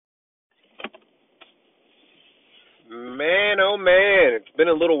Man, oh man, it's been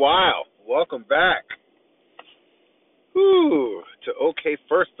a little while. Welcome back. Whew, to OK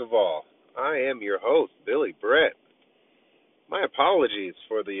First of All. I am your host, Billy Brett. My apologies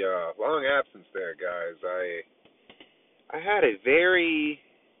for the long absence there, guys. I had a very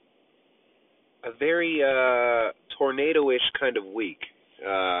tornado-ish kind of week.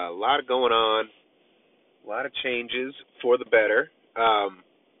 A lot going on, a lot of changes for the better.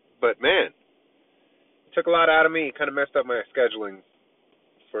 But man, it took a lot out of me. It kind of messed up my scheduling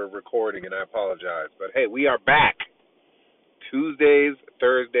for recording, and I apologize. But hey, we are back. Tuesdays,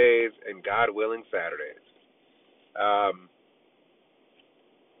 Thursdays, and God willing, Saturdays.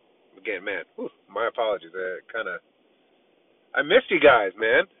 Again, man, my apologies. I missed you guys,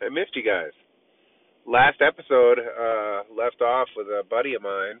 man. I missed you guys. Last episode left off with a buddy of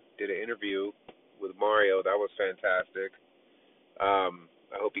mine. Did an interview with Mario. That was fantastic. I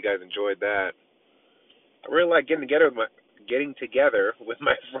hope you guys enjoyed that. I really like getting together with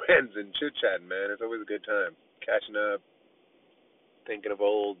my friends and chit-chatting, man. It's always a good time. Catching up, thinking of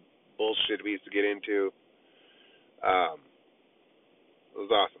old bullshit we used to get into. It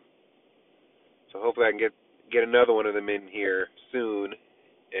was awesome. So hopefully I can get another one of them in here soon,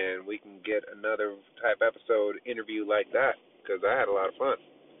 and we can get another type episode interview like that, because I had a lot of fun.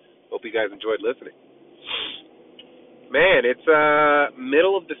 Hope you guys enjoyed listening. Man, it's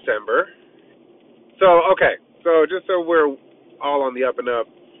middle of December. So just so we're all on the up and up,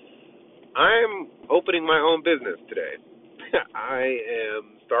 I'm opening my own business today. I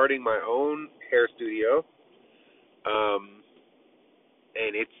am starting my own hair studio,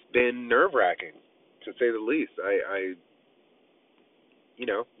 and it's been nerve-wracking, to say the least. You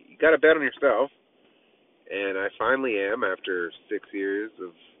got to bet on yourself, and I finally am after 6 years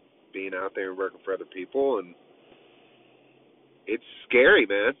of being out there and working for other people, and it's scary,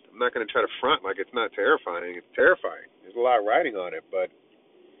 man. I'm not going to try to front like it's not terrifying. It's terrifying. There's a lot of writing on it, but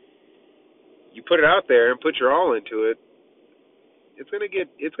you put it out there and put your all into it. It's going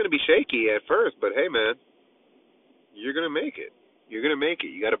to be shaky at first, but hey, man, you're going to make it. You're going to make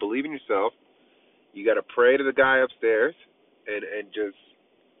it. You got to believe in yourself. You got to pray to the guy upstairs and just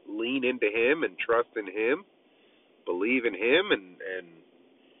lean into him and trust in him. Believe in him, and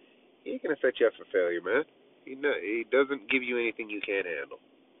he ain't going to set you up for failure, man. He doesn't give you anything you can't handle.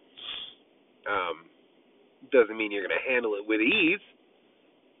 Doesn't mean you're going to handle it with ease,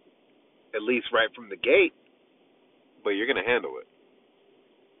 at least right from the gate, but you're going to handle it.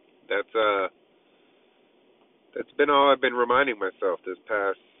 That's been all I've been reminding myself this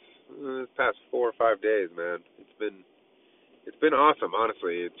past 4 or 5 days, man. It's been awesome,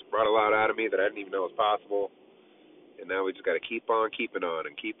 honestly. It's brought a lot out of me that I didn't even know was possible, and now we just got to keep on keeping on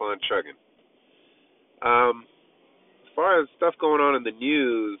and keep on chugging. As far as stuff going on in the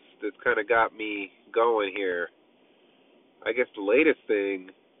news that's kind of got me going here, I guess the latest thing,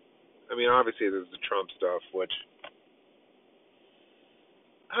 I mean, obviously there's the Trump stuff, which,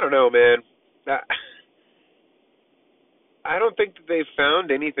 I don't know, man. I don't think that they've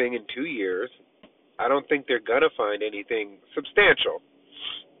found anything in 2 years. I don't think they're going to find anything substantial.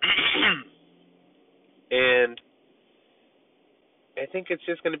 And I think it's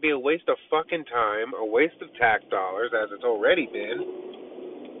just going to be a waste of fucking time, a waste of tax dollars, as it's already been.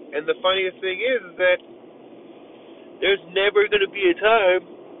 And the funniest thing is that there's never going to be a time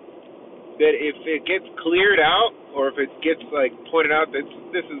that if it gets cleared out, or if it gets pointed out that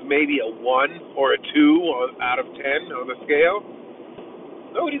this is maybe a 1 or a 2 out of 10 on the scale,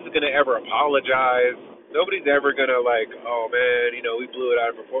 nobody's going to ever apologize. Nobody's ever going to oh man, we blew it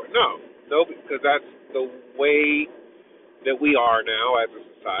out of proportion. No, because that's the way that we are now as a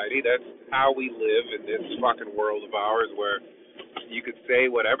society. That's how we live in this fucking world of ours, where you could say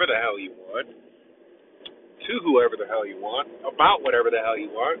whatever the hell you want to whoever the hell you want about whatever the hell you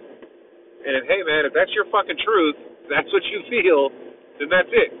want. And hey, man, if that's your fucking truth, that's what you feel, then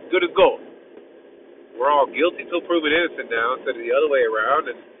that's it. Good as gold. We're all guilty till proven innocent now instead of the other way around.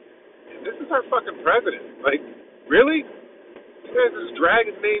 And this is our fucking president. Really? You guys just drag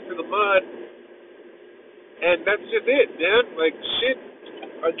his name through the mud, and that's just it, man. Shit,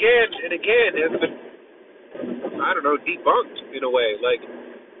 again and again has been, debunked in a way.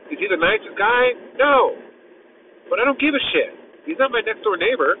 Is he the nicest guy? No. But I don't give a shit. He's not my next door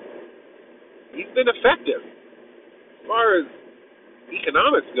neighbor. He's been effective. As far as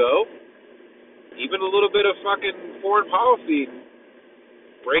economics go, even a little bit of fucking foreign policy,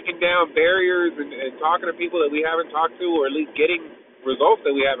 breaking down barriers and talking to people that we haven't talked to, or at least getting results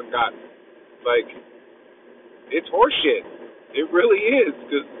that we haven't gotten. It's horseshit. It really is,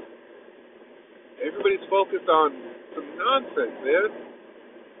 because everybody's focused on some nonsense, man.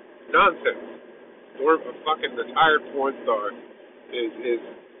 Nonsense. We're a fucking retired porn star is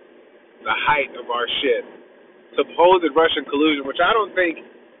the height of our shit. Supposed Russian collusion, which I don't think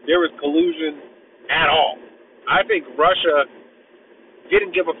there was collusion at all. I think Russia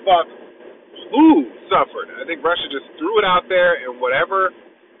didn't give a fuck who suffered. I think Russia just threw it out there, and whatever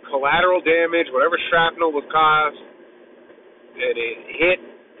collateral damage, whatever shrapnel was caused, and it hit,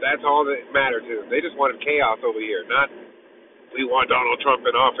 that's all that mattered to them. They just wanted chaos over here, not we want Donald Trump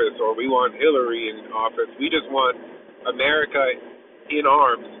in office or we want Hillary in office. We just want America in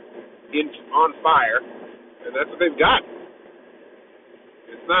arms, on fire, and that's what they've got.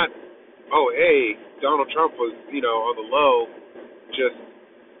 It's not, oh, hey, Donald Trump was, on the low, just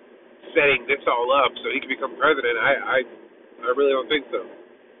setting this all up so he could become president. I really don't think so.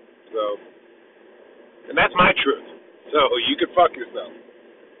 So, and that's my truth. So you can fuck yourself.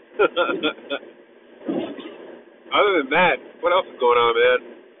 Other than that, what else is going on, man?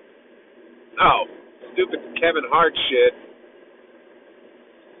 Oh, stupid Kevin Hart shit.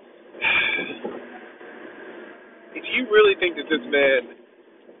 If you really think that this man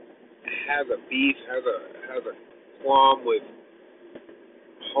has a beef, has a qualm with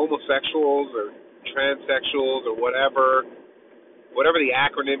homosexuals or transsexuals or whatever the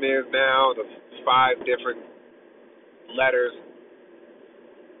acronym is now, the 5 different letters,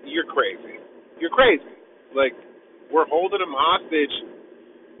 you're crazy. You're crazy. Like, we're holding him hostage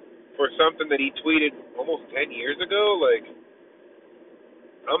for something that he tweeted almost 10 years ago. Like,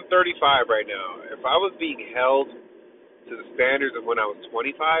 I'm 35 right now. If I was being held to the standards of when I was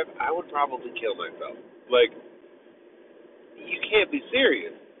 25, I would probably kill myself. Like, you can't be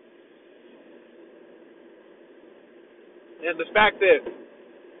serious. And the fact that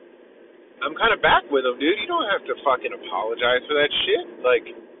I'm kind of back with him, dude, you don't have to fucking apologize for that shit. Like,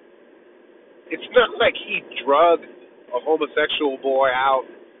 it's not like he drugged a homosexual boy out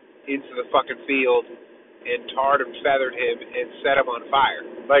into the fucking field and tarred and feathered him and set him on fire.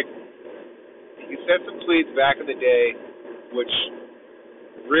 Like, he sent some tweets back in the day, which,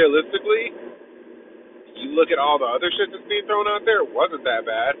 realistically, you look at all the other shit that's being thrown out there, it wasn't that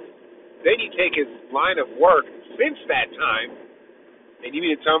bad. Then you take his line of work since that time, and you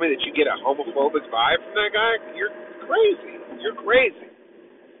mean to tell me that you get a homophobic vibe from that guy? You're crazy. You're crazy.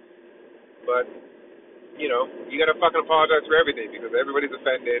 But, you gotta fucking apologize for everything because everybody's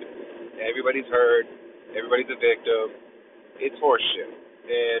offended, everybody's hurt, everybody's a victim. It's horseshit.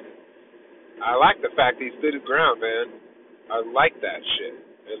 And I like the fact that he stood his ground, man. I like that shit.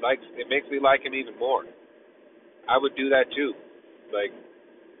 It makes me like him even more. I would do that too. Like,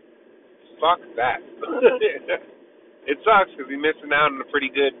 fuck that. It sucks because he's missing out on a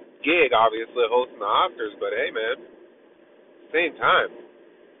pretty good gig, obviously, hosting the Oscars. But hey, man, same time,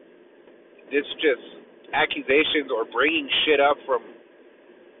 it's just accusations or bringing shit up from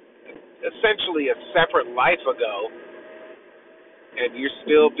essentially a separate life ago, and you're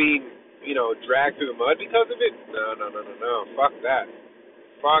still being, dragged through the mud because of it? No. Fuck that.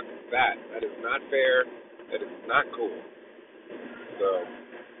 Fuck that. That is not fair. That is not cool. So,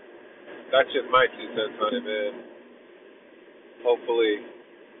 that's just my 2 cents on it, man. Hopefully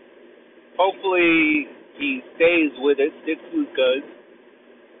he stays with it, sticks to his guns,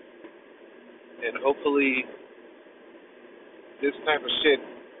 and hopefully this type of shit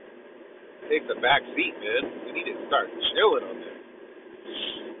takes a back seat, man. We need to start chilling on this.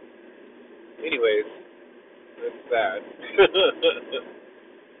 Anyways, that's that.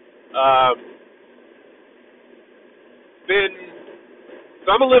 So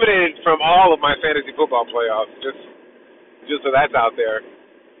I'm eliminated from all of my fantasy football playoffs, just so that's out there.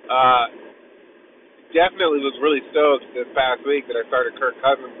 Definitely was really stoked this past week that I started Kirk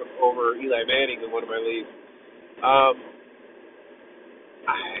Cousins over Eli Manning in one of my leagues. I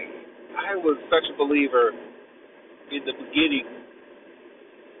was such a believer in the beginning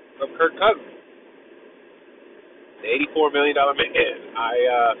of Kirk Cousins, the $84 million man.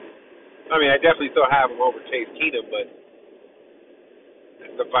 I definitely still have him over Chase Keenum, but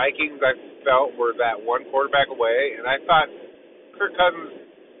the Vikings, I felt, were that one quarterback away, and I thought Kirk Cousins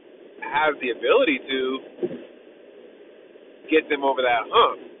has the ability to get them over that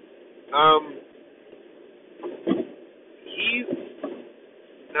hump. He's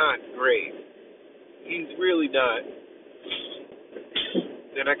not great. He's really not.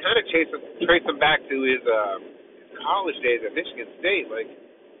 And I kind of trace him back to his college days at Michigan State. Like,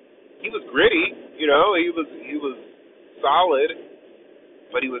 he was gritty, he was solid,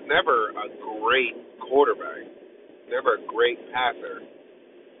 but he was never a great quarterback, never a great passer.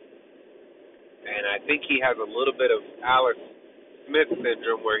 And I think he has a little bit of Alex Smith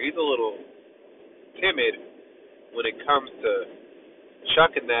syndrome where he's a little timid when it comes to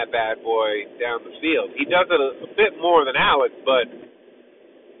chucking that bad boy down the field. He does it a bit more than Alex, but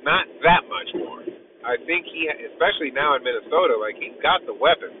not that much more. I think he, especially now in Minnesota, like he's got the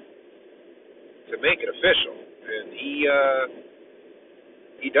weapons to make it official, and he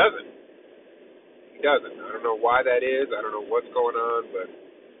doesn't. He doesn't. I don't know why that is. I don't know what's going on, but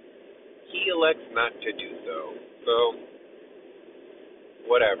he elects not to do so. So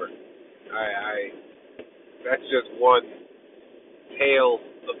whatever. I that's just one tale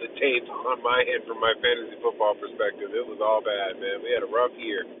of the tape on my end from my fantasy football perspective. It was all bad, man. We had a rough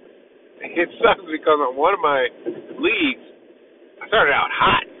year. It sucks because on one of my leagues, I started out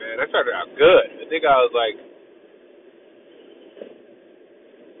hot, man. I started out good. I think I was like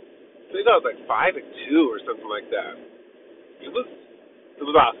 5-2 or something like that. It was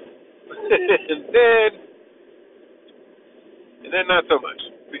awesome. and then not so much.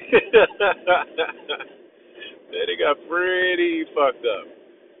 Then it got pretty fucked up.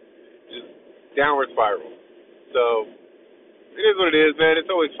 Just downward spiral. So it is what it is, man.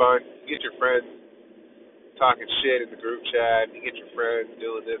 It's always fun. You get your friends talking shit in the group chat. You get your friends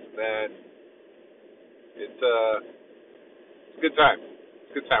doing this and that. It's a good time.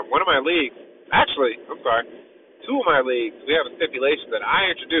 It's a good time. One of my leagues, actually, I'm sorry, two of my leagues, we have a stipulation that I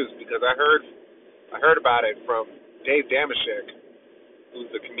introduced because I heard about it from Dave Damashek,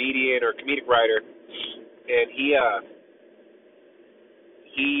 who's a comedian or comedic writer, and he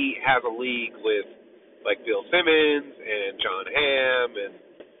has a league with like Bill Simmons and John Hamm and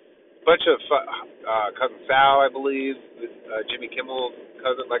a bunch of cousin Sal, I believe, Jimmy Kimmel's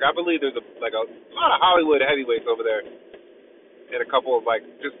cousin. Like I believe there's a lot of Hollywood heavyweights over there, and a couple of like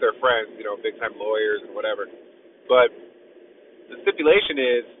just their friends, you know, big time lawyers and whatever. But the stipulation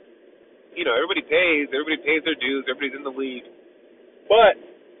is, you know, everybody pays their dues, everybody's in the league, but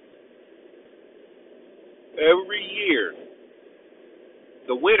every year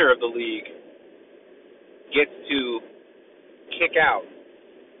the winner of the league gets to kick out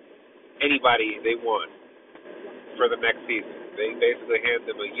anybody they want for the next season. They basically hand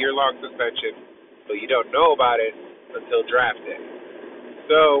them a year-long suspension, but you don't know about it until draft day.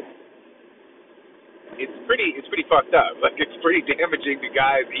 So it's pretty fucked up. Like it's pretty damaging to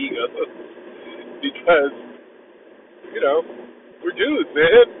guys' egos because, you know, we're dudes,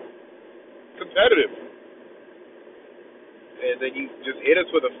 man. Competitive. And then you just hit us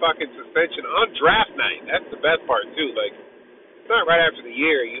with a fucking suspension on draft night. That's the best part too. Like it's not right after the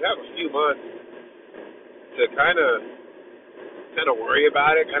year. You have a few months to kind of worry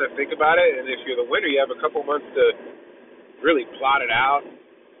about it, kind of think about it. And if you're the winner, you have a couple months to really plot it out,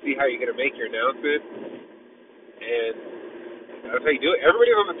 see how you're gonna make your announcement, and that's how you do it.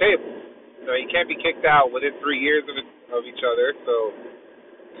 Everybody's on the table. You know, you can't be kicked out within 3 years of each other. So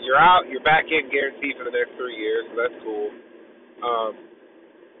you're out, you're back in guaranteed for the next 3 years. So that's cool.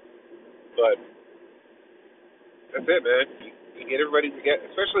 But that's it, man. You get everybody together,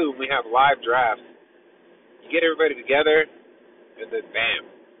 especially when we have live drafts. You get everybody together, and then bam,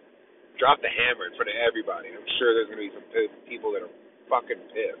 drop the hammer in front of everybody. I'm sure there's gonna be some people that are fucking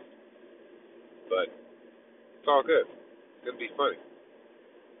pissed, but it's all good. It's gonna be funny.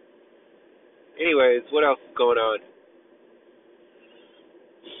 Anyways, what else is going on?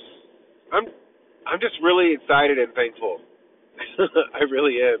 I'm just really excited and thankful. I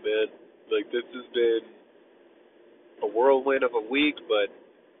really am, man. Like this has been a whirlwind of a week, but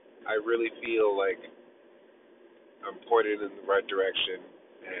I really feel like I'm pointed in the right direction,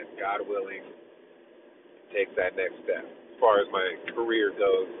 and God willing, take that next step as far as my career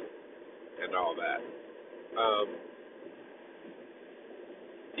goes and all that.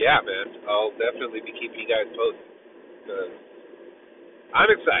 Yeah, man, I'll definitely be keeping you guys posted because I'm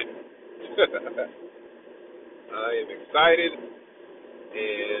excited. I am excited,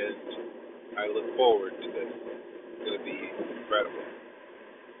 and I look forward to this. It's going to be incredible.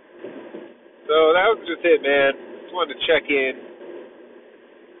 So that was just it, man. Just wanted to check in.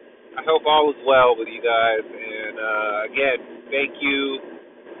 I hope all is well with you guys. And again, thank you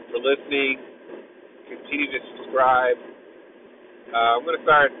for listening. Continue to subscribe. I'm going to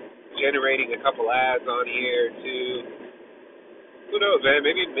start generating a couple ads on here too. Who knows, man?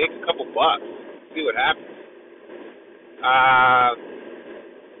 Maybe make a couple bucks. See what happens. I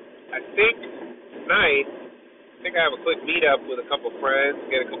think tonight, I have a quick meetup with a couple friends,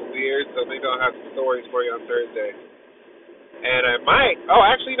 get a couple beers, so maybe I'll have some stories for you on Thursday. And I might,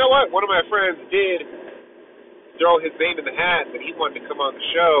 actually, you know what? One of my friends did throw his name in the hat that he wanted to come on the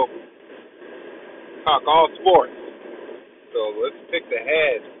show, talk all sports. So let's pick the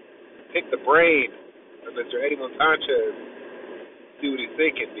head, pick the brain of Mr. Eddie Montanchez, see what he's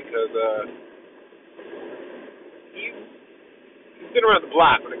thinking, because He's been around the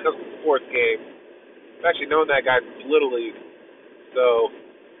block when it comes to sports games. I've actually known that guy since Little League. So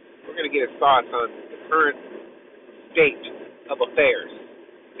we're going to get his thoughts on the current state of affairs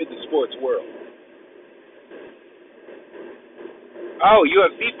in the sports world. Oh,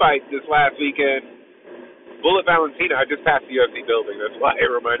 UFC fight this last weekend. Bullet Valentina. I just passed the UFC building. That's why it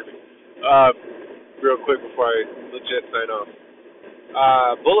reminded me. Real quick before I legit sign off.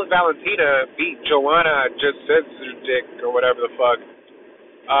 Bullet Valentina beat Joanna Jędrzejczyk or whatever the fuck.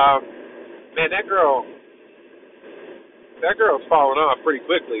 Man, that girl's falling off pretty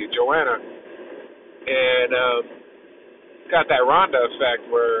quickly, Joanna. And got that Ronda effect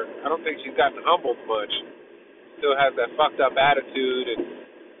where I don't think she's gotten humbled much. Still has that fucked up attitude and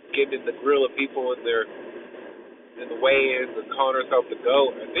getting in the grill of people in the weigh-ins and calling herself the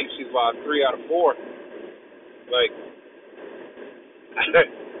GOAT. I think she's lost 3 out of 4. Like, I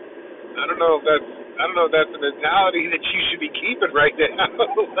don't know if that's the mentality that you should be keeping right now.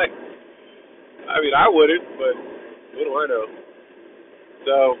 Like, I mean, I wouldn't, but what do I know?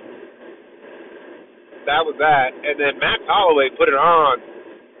 So that was that, and then Max Holloway put it on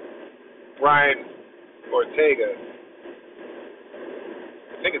Brian Ortega.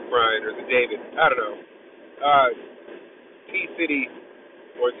 I think it's Brian or is it David? I don't know. T-City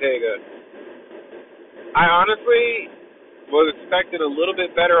Ortega. I honestly was expecting a little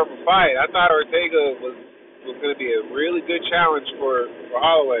bit better of a fight. I thought Ortega was going to be a really good challenge for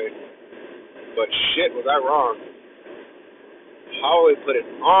Holloway, but shit, was I wrong. Holloway put it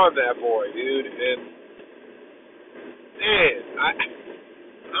on that boy, dude, and man,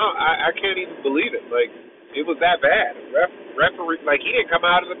 I can't even believe it. Like, it was that bad. Referee, like, he didn't come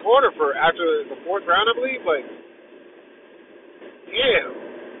out of the corner for after the 4th round, I believe. Like, damn,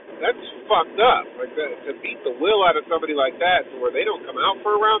 that's fucked up. Like, to beat the will out of somebody like that, to where they don't come out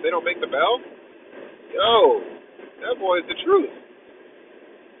for a round, they don't make the bell. Yo, that boy is the truth.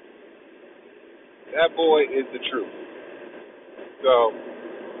 That boy is the truth. So,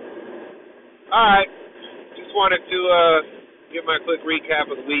 all right, just wanted to give my quick recap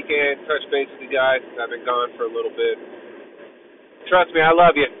of the weekend, touch base with you guys since I've been gone for a little bit. Trust me, I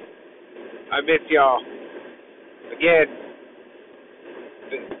love you. I miss y'all. Again,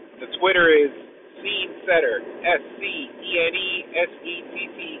 the Twitter is Scenesetter, SCENESETTER,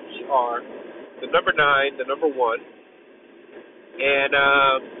 the number 9, the number 1. And,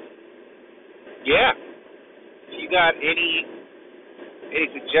 yeah, if you got any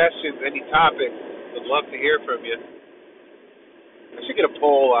suggestions, any topics, would love to hear from you. I should get a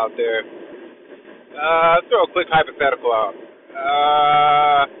poll out there. Let's throw a quick hypothetical out.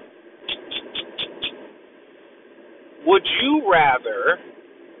 Would you rather...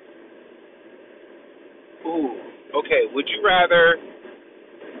 would you rather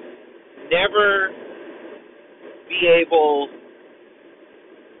never be able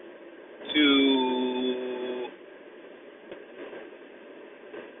to...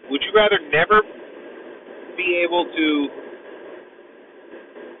 Would you rather never be able to...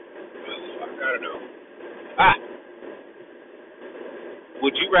 I don't know.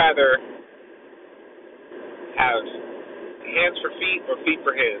 Would you rather have hands for feet or feet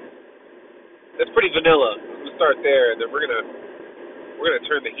for hands? That's pretty vanilla. I'm gonna start there, and then we're gonna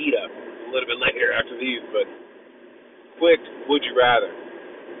turn the heat up a little bit later after these. But quick, would you rather?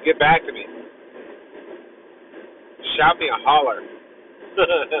 Get back to me. Shout me a holler.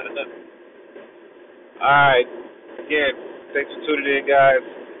 All right. Again, thanks for tuning in, guys.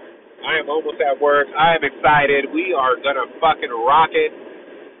 I am almost at work. I am excited. We are gonna fucking rock it.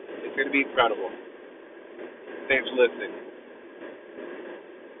 It's gonna be incredible. Thanks for listening.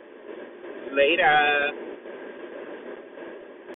 Later.